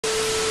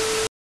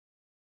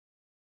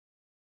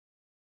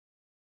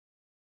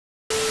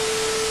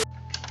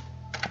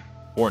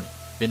Warning,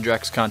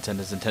 Bindrax content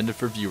is intended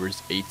for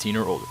viewers 18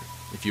 or older.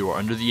 If you are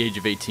under the age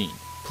of 18,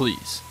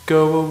 please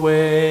go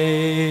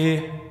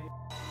away.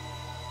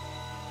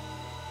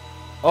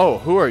 Oh,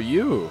 who are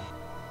you?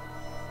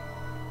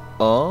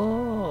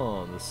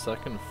 Oh, the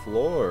second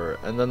floor.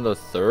 And then the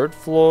third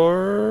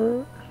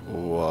floor?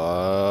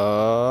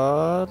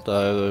 What?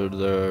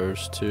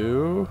 There's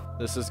two?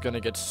 This is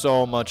gonna get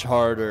so much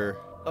harder.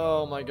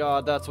 Oh my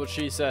god, that's what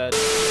she said.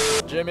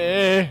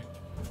 Jimmy!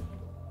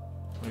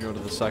 Let me go to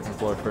the second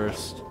floor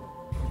first.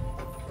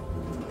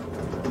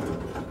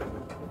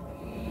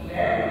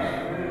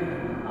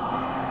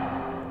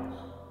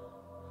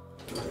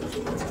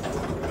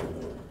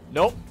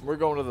 Nope, we're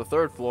going to the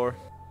third floor.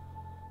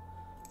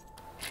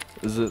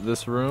 Is it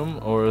this room,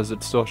 or is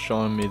it still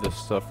showing me the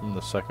stuff from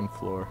the second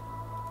floor?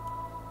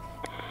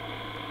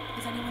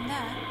 Is anyone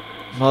there?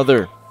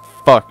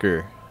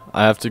 Motherfucker.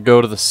 I have to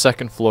go to the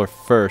second floor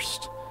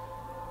first.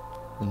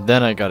 And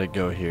then I gotta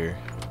go here.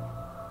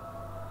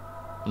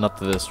 Not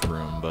to this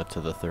room, but to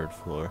the third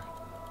floor.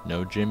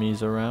 No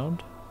Jimmys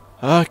around?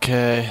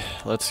 Okay,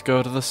 let's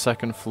go to the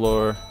second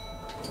floor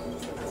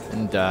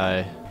and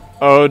die.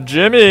 Oh,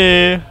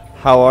 Jimmy!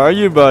 How are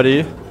you,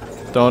 buddy?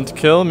 Don't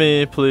kill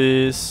me,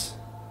 please.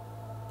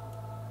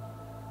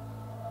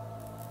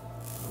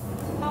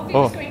 Harvey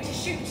was going to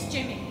shoot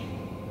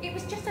Jimmy. It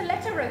was just a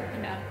letter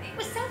opener. It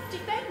was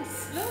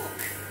self-defense.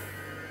 Look.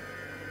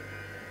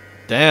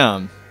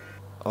 Damn.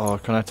 Oh,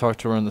 can I talk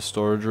to her in the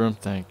storage room?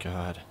 Thank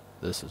God.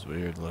 This is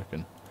weird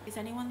looking. Is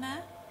anyone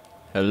there?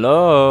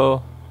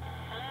 Hello?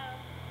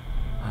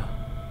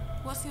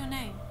 What's your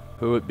name?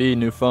 Who it be?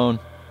 New phone.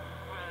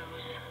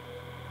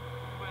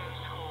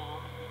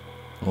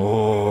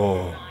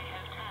 Oh.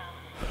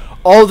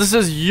 Oh, this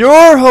is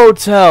your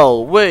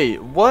hotel!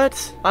 Wait,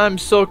 what? I'm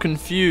so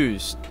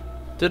confused.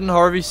 Didn't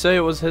Harvey say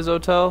it was his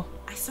hotel?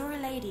 I saw a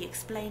lady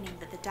explaining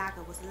that the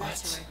dagger was a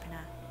letter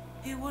opener.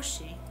 Who was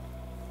she?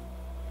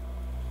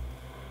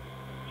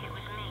 It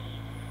was me.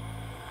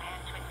 I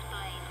had to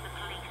explain to the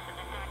police that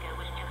the dagger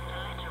was just a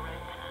letter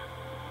opener,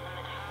 and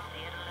that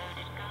Harvey had a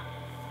loaded gun.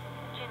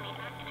 Jimmy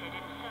acted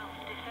in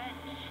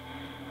self-defense.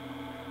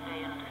 They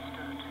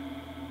understood.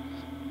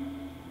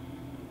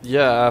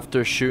 Yeah,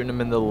 after shooting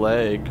him in the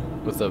leg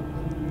with a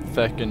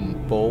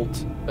feckin'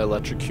 bolt,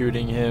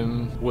 electrocuting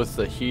him with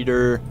the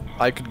heater.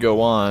 I could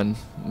go on.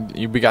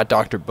 We got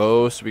Dr.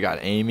 Bose, we got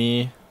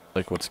Amy.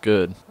 Like, what's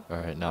good?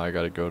 Alright, now I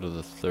gotta go to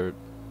the third.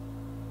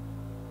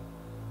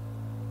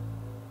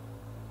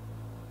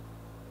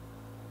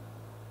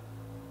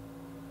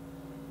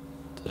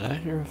 Did I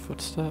hear a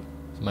footstep?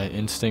 My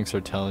instincts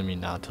are telling me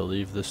not to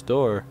leave this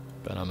door,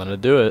 but I'm gonna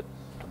do it.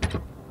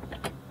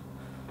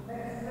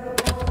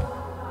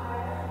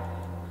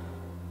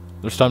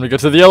 There's time to get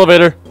to the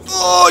elevator.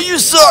 Oh, you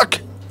suck!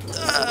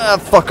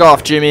 Fuck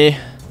off, Jimmy.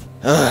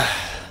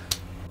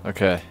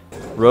 Okay.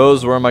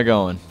 Rose, where am I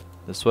going?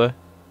 This way?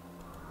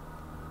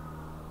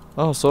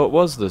 Oh, so it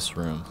was this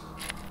room.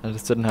 I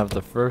just didn't have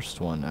the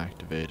first one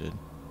activated.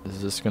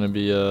 Is this gonna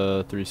be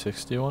a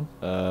 360 one?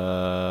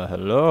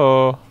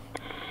 Hello?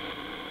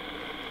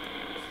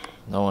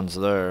 No one's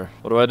there.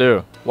 What do I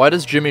do? Why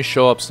does Jimmy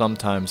show up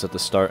sometimes at the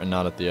start and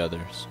not at the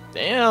others?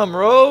 Damn,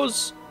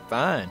 Rose!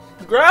 Fine.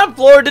 Ground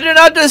floor? Did it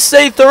not just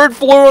say third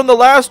floor on the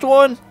last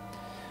one?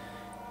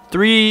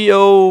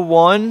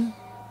 301?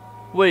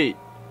 Wait.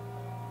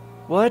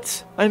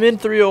 What? I'm in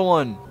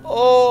 301.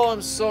 Oh,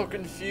 I'm so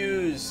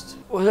confused.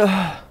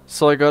 What?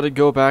 So I gotta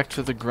go back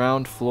to the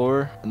ground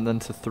floor and then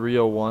to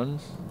 301?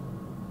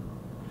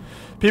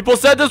 People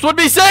said this would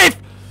be safe!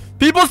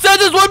 People said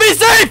this would be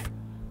safe!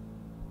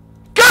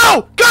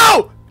 Go!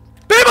 Go!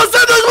 People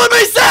said this would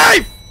be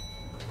safe!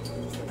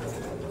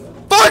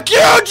 Fuck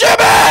you, Jimmy!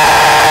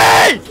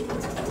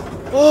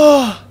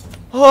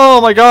 Oh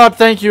my god,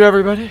 thank you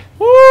everybody.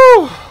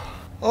 Woo!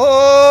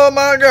 Oh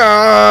my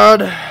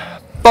god.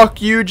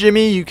 Fuck you,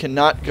 Jimmy, you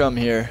cannot come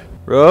here.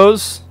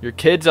 Rose, your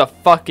kid's a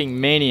fucking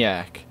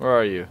maniac. Where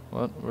are you?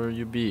 What? Where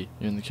you be?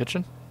 You in the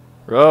kitchen?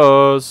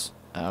 Rose!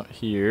 Out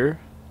here.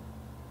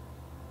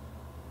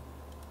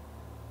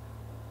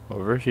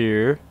 Over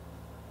here.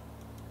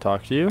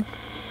 Talk to you?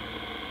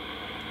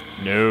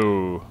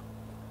 No.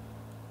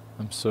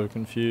 I'm so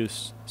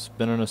confused.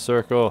 Spin in a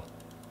circle.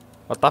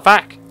 What the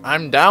fuck?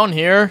 I'm down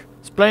here.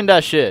 Explain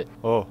that shit.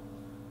 Oh.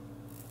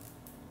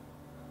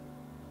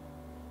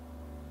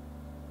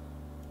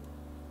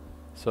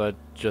 So I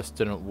just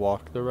didn't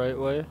walk the right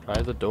way?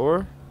 Try the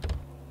door?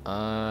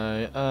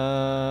 I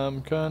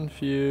am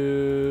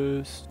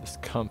confused. This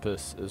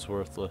compass is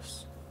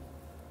worthless.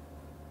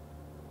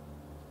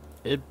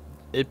 It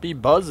be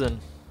buzzing.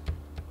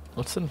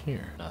 What's in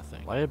here?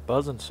 Nothing. Why it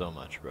buzzing so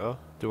much, bro?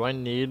 Do I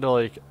need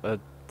like a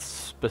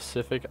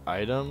specific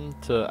item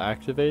to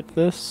activate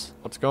this?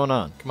 What's going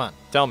on? Come on,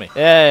 tell me.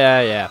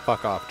 Yeah.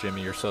 Fuck off,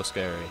 Jimmy. You're so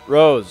scary.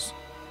 Rose,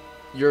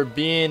 you're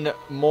being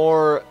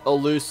more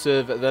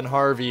elusive than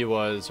Harvey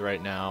was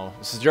right now.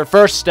 This is your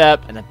first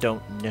step, and I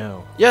don't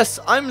know. Yes,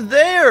 I'm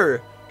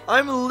there.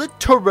 I'm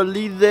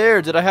literally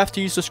there. Did I have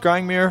to use the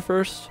scrying mirror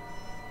first?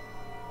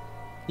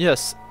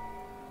 Yes.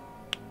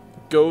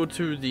 go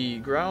to the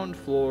ground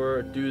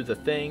floor, do the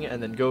thing,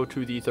 and then go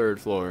to the 3rd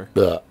floor.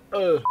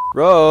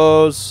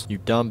 Rose, you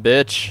dumb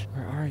bitch.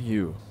 Where are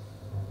you?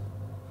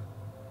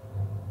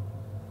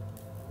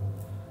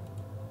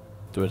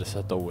 Do I just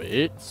have to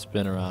wait,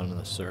 spin around in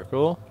a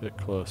circle, get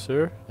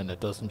closer, and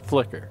it doesn't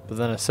flicker. But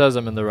then it says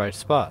I'm in the right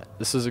spot.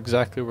 This is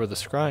exactly where the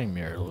scrying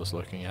mirror was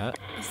looking at.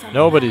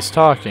 Nobody's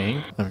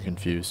talking. I'm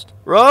confused.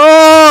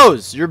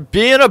 Rose! You're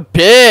being a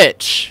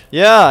bitch!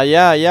 Yeah,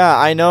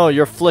 I know.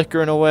 You're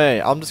flickering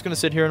away. I'm just gonna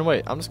sit here and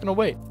wait. I'm just gonna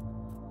wait.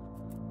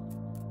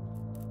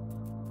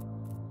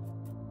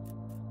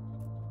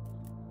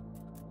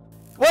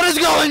 What is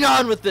going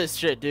on with this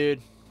shit,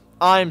 dude?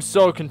 I'm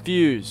so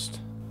confused.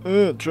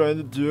 Try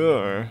the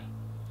door.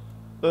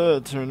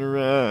 Turn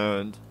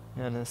around.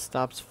 And it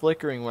stops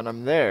flickering when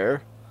I'm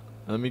there.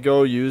 Let me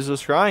go use the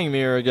scrying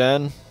mirror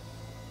again.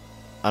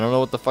 I don't know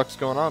what the fuck's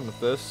going on with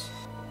this.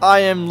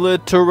 I am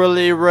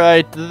literally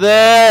right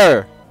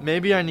there!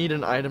 Maybe I need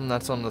an item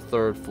that's on the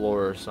 3rd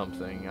floor or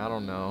something. I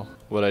don't know.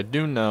 What I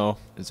do know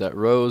is that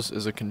Rose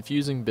is a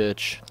confusing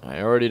bitch.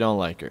 I already don't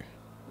like her.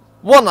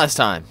 One last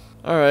time!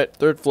 Alright,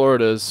 3rd floor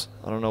it is.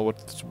 I don't know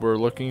what we're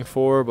looking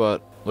for,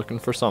 but looking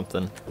for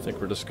something. I think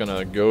we're just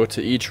gonna go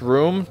to each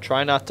room,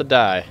 try not to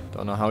die.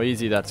 Don't know how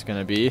easy that's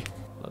gonna be.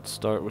 Let's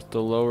start with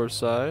the lower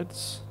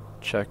sides.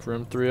 Check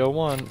room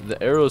 301.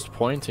 The arrow's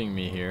pointing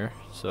me here,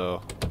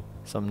 so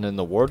something in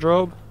the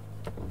wardrobe?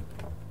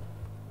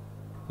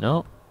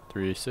 No.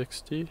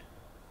 360?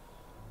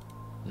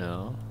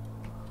 No.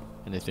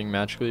 Anything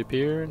magically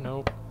appear?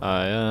 Nope.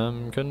 I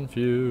am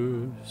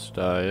confused.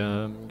 I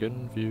am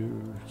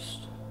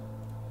confused.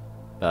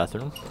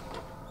 Bathroom.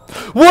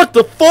 What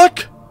the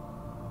fuck?!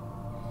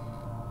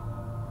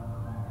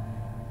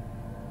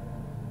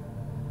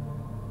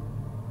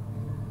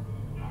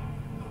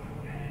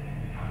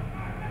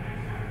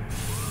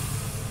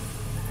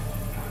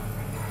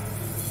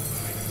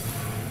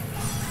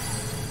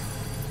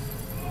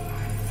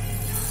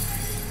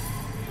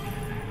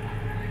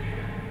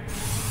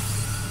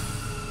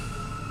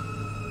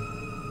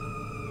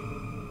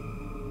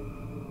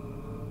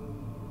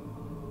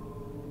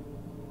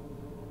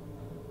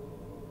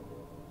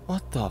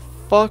 What the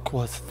fuck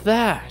was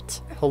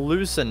that?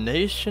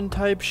 Hallucination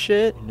type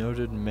shit?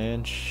 Noted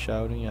man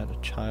shouting at a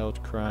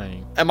child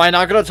crying. Am I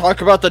not gonna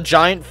talk about the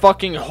giant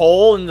fucking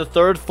hole in the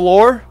 3rd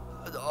floor?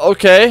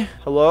 Okay.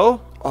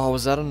 Hello? Oh,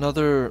 was that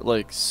another,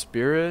 like,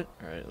 spirit?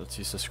 Alright, let's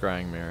use the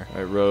scrying mirror.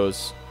 Alright,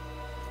 Rose.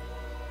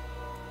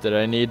 Did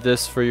I need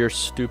this for your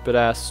stupid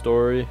ass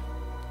story?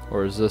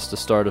 Or is this the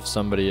start of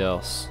somebody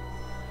else?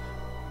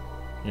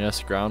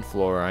 Yes, ground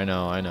floor. I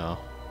know.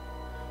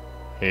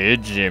 Hey,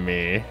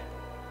 Jimmy.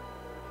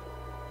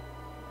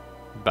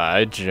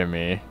 Bye,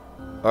 Jimmy.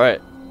 Alright.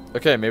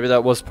 Okay, maybe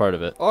that was part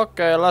of it.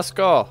 Okay, let's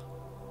go.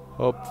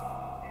 Hope.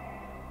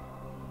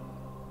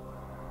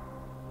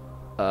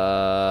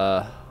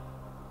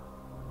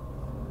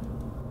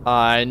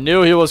 I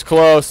knew he was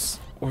close.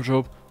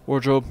 Wardrobe.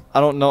 I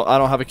don't know. I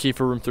don't have a key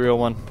for room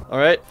 301.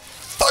 Alright.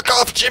 Fuck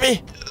off,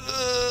 Jimmy!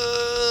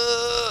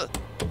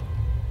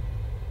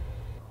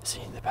 Is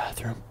he in the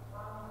bathroom?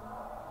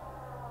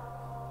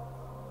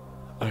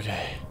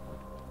 Okay.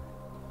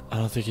 I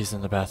don't think he's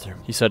in the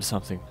bathroom. He said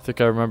something. I think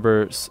I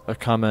remember a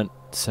comment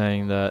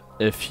saying that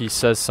if he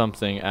says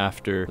something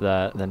after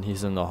that, then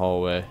he's in the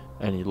hallway.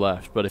 And he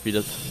left. But if he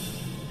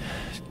does...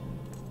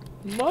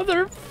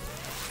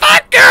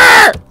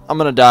 Motherfucker! I'm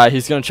gonna die.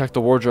 He's gonna check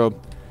the wardrobe.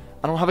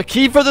 I don't have a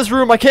key for this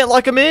room. I can't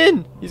lock him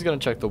in. He's gonna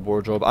check the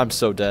wardrobe. I'm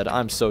so dead.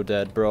 I'm so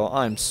dead, bro.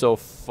 I'm so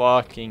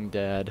fucking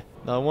dead.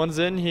 No one's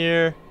in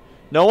here.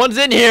 No one's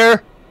in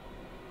here!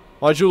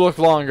 Why'd you look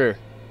longer?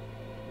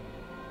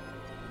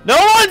 No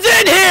one's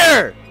in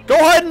here! Go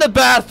ahead in the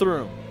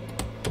bathroom.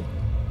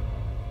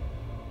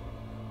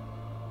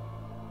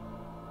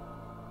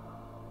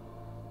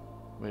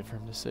 Wait for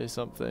him to say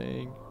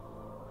something.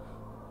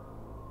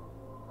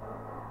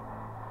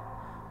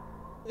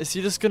 Is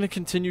he just gonna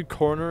continue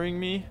cornering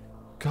me?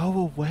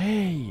 Go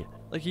away.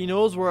 Like, he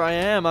knows where I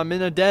am. I'm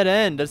in a dead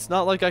end. It's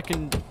not like I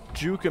can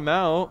juke him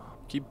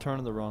out. Keep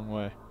turning the wrong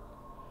way.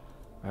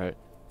 Alright.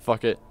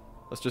 Fuck it.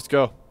 Let's just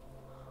go.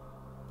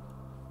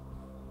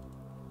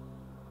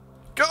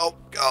 Go.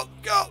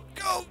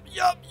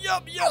 Yup,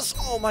 yes.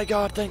 Oh my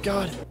god, thank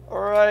god.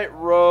 Alright,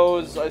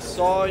 Rose. I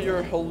saw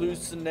your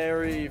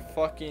hallucinatory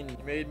fucking... You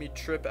made me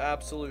trip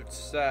absolute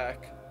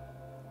sack.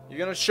 You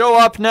gonna show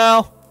up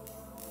now?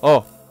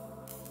 Oh.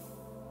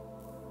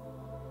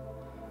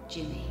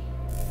 Jimmy.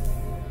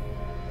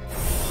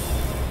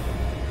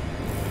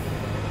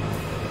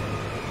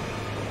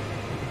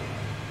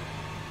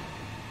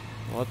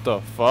 What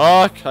the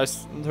fuck?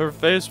 Her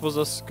face was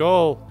a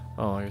skull.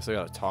 Oh, I guess I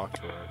gotta talk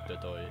to her.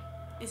 Dedoy.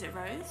 Is it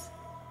Rose?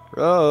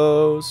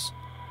 Rose.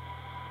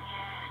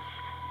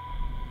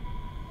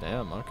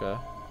 Damn, okay.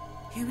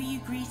 Who were you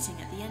greeting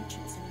at the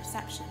entrance and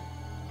reception?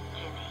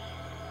 Jimmy.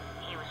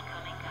 He was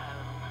coming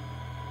home.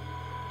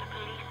 The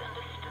police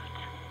understood.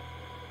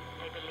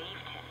 They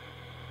believed him.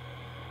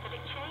 But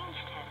it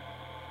changed him.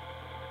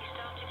 He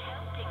started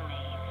helping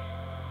me.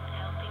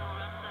 Helping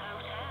run the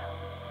hotel.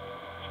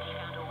 And he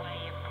found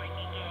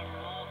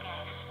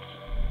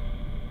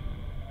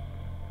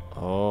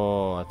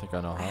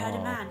think I know I heard a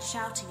how. man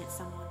shouting at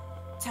someone,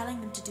 telling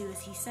them to do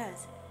as he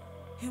says.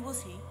 Who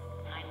was he?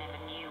 I never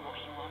knew what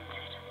he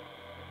wanted.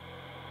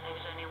 There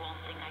was only one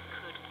thing I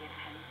could give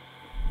him.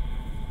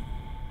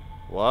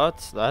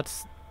 What?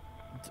 That's...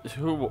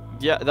 Who?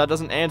 Yeah, that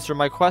doesn't answer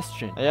my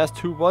question. I asked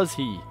who was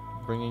he?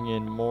 Bringing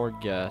in more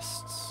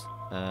guests.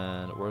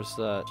 And where's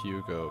that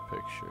Hugo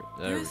picture?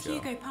 There we Who's go.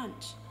 Hugo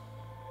Punch?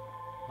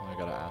 Oh, I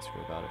gotta ask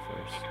her about it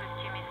first. It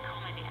was Jimmy's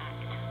comedy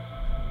act.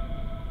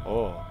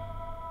 Oh.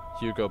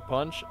 Hugo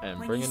Punch and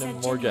When bringing you in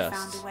said more Jimmy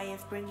guests. found a way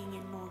of bringing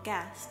in more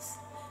guests,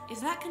 is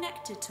that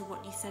connected to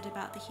what you said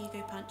about the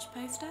Hugo Punch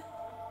poster?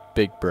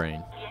 Big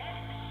brain. Yes,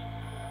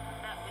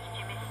 that was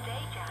Jimmy's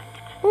stage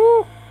act.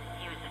 Woo!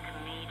 He was a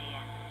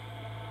comedian.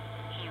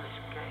 He was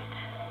good.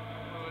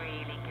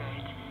 Really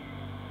good.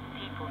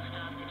 People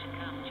started to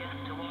come just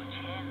to watch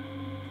him.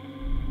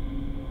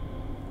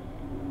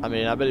 I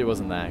mean, I bet he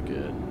wasn't that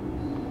good.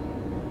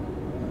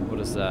 What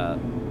is that?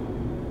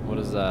 What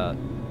is that?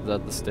 Is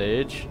that the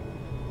stage?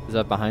 Is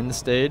that behind the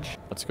stage?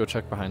 Let's go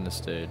check behind the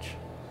stage.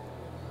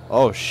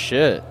 Oh,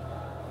 shit.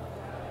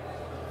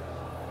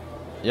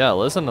 Yeah,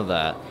 listen to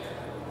that.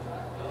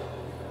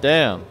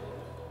 Damn.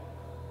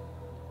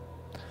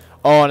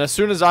 Oh, and as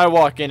soon as I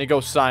walk in, it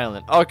goes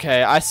silent.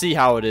 Okay, I see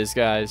how it is,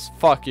 guys.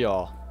 Fuck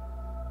y'all.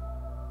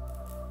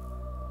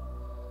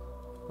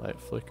 Light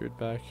flickered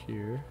back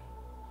here.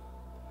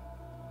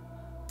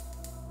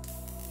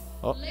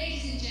 Oh.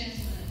 Ladies and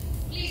gentlemen,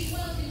 please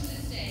welcome to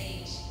the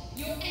stage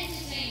your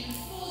entertainment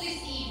for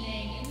this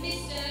evening,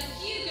 Mr.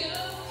 Hugo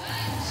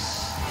Punch.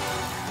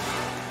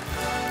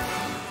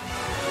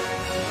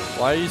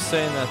 Why are you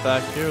saying that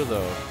back here,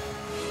 though?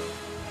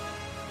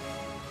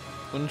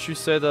 Wouldn't you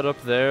say that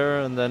up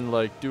there and then,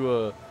 like,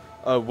 do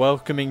a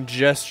welcoming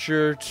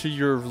gesture to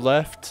your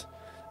left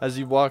as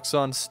he walks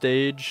on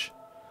stage?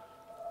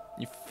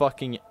 You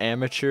fucking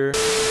amateur.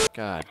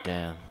 God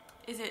damn.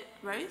 Is it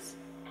Rose?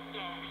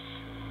 Yes,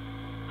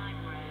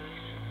 I'm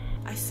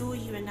Rose. I saw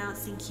you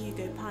announcing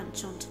Hugo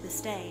Punch onto the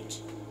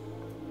stage.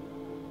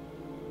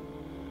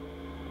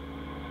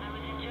 I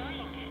was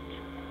enjoying it.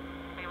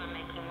 We were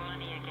making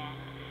money again.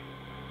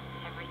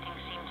 Everything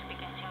seemed to be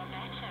getting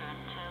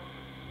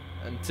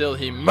better Until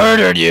he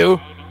murdered you!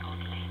 behaving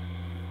oddly.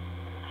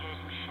 I heard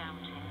him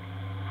shouting,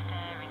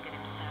 staring at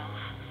himself.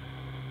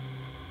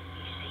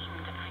 He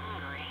seemed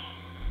angry.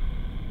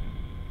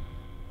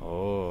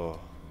 Oh.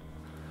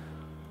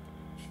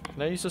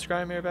 Can I use the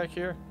scry mirror back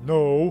here?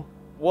 No.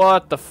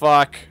 What the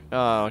fuck?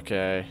 Oh,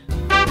 okay.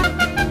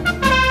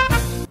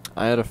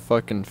 I had a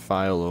fucking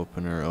file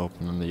opener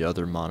open on the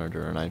other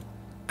monitor and I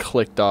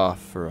clicked off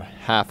for a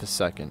half a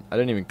second. I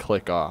didn't even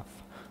click off.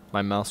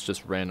 My mouse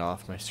just ran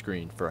off my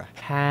screen for a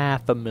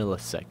half a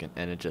millisecond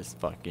and it just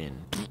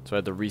fucking... So I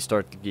had to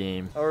restart the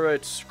game.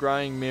 Alright,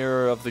 scrying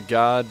mirror of the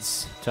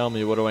gods. Tell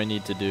me, what do I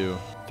need to do?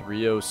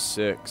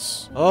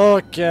 306.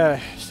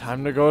 Okay,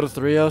 time to go to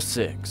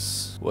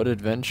 306. What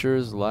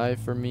adventures lie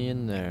for me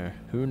in there?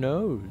 Who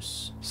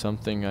knows?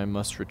 Something I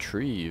must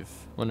retrieve.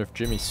 Wonder if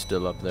Jimmy's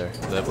still up there.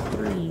 Level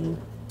 3.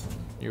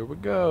 Here we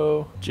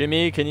go.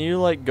 Jimmy, can you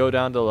like go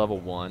down to level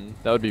 1?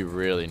 That would be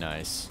really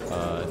nice.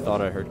 I thought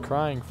I heard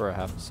crying for a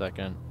half a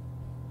second.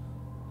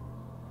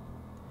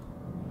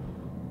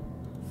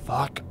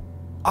 Fuck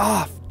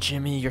off,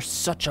 Jimmy. You're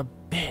such a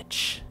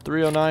bitch.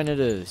 309 it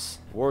is.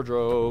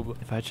 Wardrobe.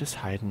 If I just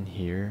hide in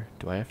here,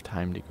 do I have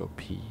time to go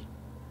pee?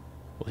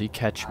 Will he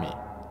catch me?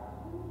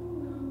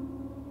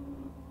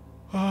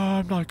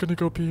 I'm not gonna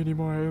go pee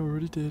anymore. I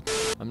already did.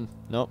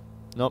 Nope.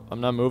 I'm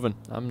not moving.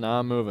 I'm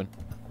not moving.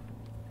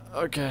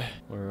 Okay.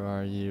 Where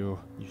are you?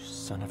 You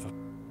son of a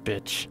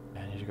bitch.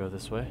 I need to go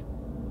this way.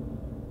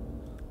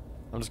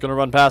 I'm just gonna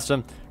run past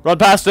him. Run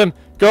past him!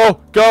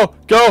 Go! Go!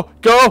 Go!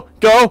 Go!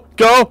 Go!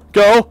 Go!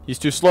 Go! He's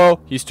too slow.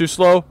 He's too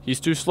slow.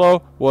 He's too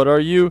slow. What are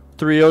you?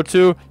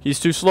 302. He's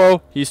too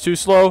slow. He's too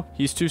slow.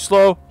 He's too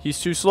slow. He's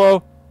too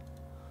slow.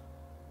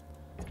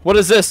 What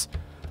is this?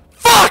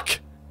 Fuck!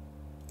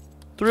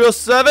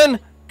 307?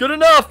 Good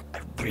enough!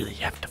 I really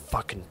have to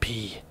fucking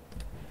pee.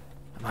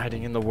 I'm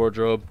hiding in the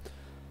wardrobe.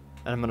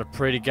 And I'm gonna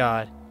pray to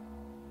God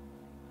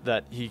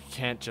that he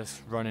can't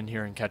just run in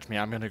here and catch me.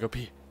 I'm gonna go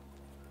pee.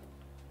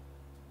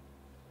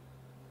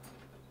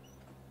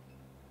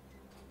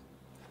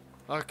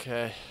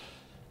 Okay.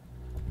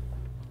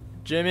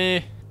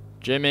 Jimmy.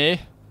 Jimmy.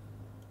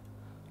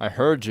 I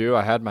heard you.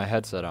 I had my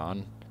headset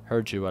on.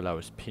 Heard you while I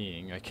was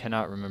peeing. I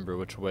cannot remember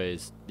which way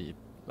is the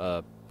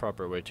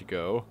proper way to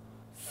go.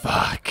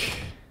 Fuck.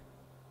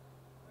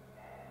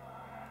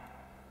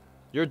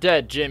 You're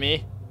dead,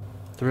 Jimmy.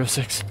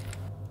 306.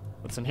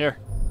 What's in here?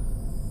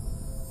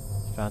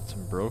 Found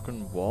some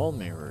broken wall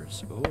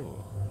mirrors.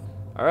 Ooh.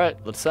 Alright,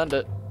 let's send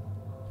it.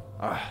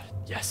 Ah,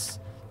 yes.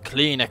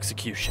 Clean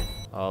execution.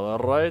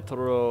 Alright,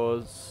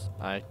 Rose.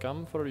 I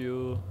come for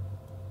you.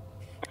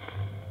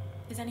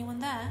 Is anyone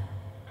there?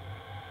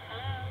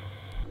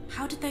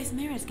 How did those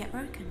mirrors get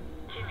broken?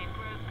 Jimmy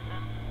broke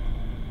them.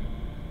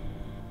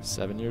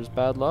 7 years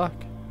bad luck.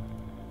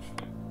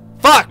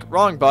 Fuck!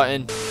 Wrong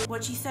button.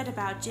 What you said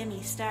about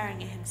Jimmy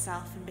staring at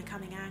himself and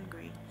becoming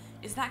angry.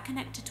 Is that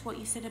connected to what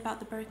you said about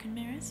the broken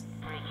mirrors?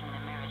 Breaking the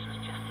mirrors was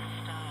just the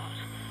start.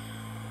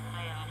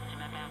 I asked him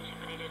about it,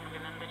 but he didn't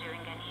remember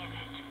doing any of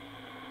it.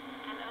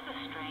 And other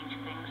strange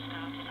things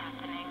started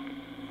happening.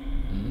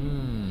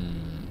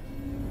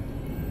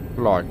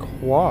 Like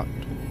what?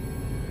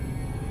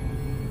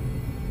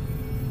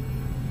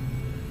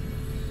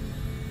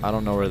 I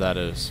don't know where that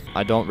is.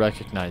 I don't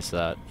recognize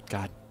that.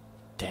 God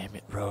damn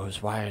it,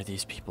 Rose. Why are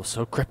these people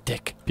so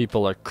cryptic?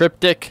 People are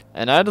cryptic,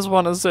 and I just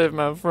want to save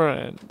my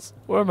friends.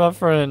 Where are my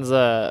friends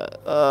at?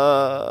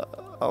 I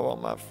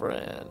want my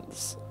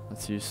friends.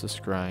 Let's use the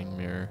scrying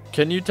mirror.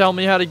 Can you tell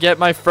me how to get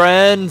my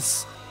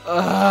friends?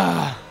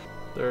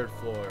 Third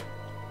floor.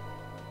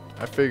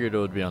 I figured it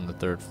would be on the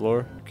third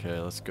floor. Okay,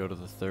 let's go to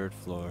the third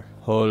floor.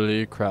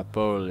 Holy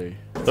crap-oly.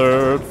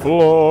 Third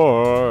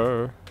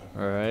floor.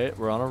 Alright,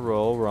 we're on a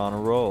roll, we're on a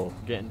roll.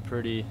 Getting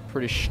pretty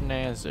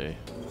snazzy.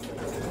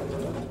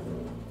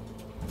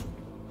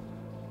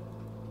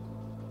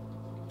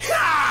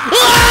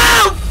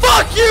 Oh,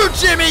 fuck you,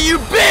 Jimmy, you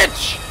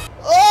bitch!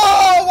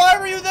 Oh, why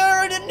were you there?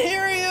 I didn't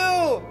hear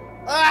you!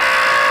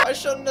 Ah! I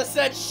shouldn't have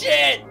said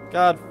shit!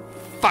 God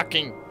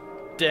fucking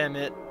damn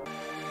it.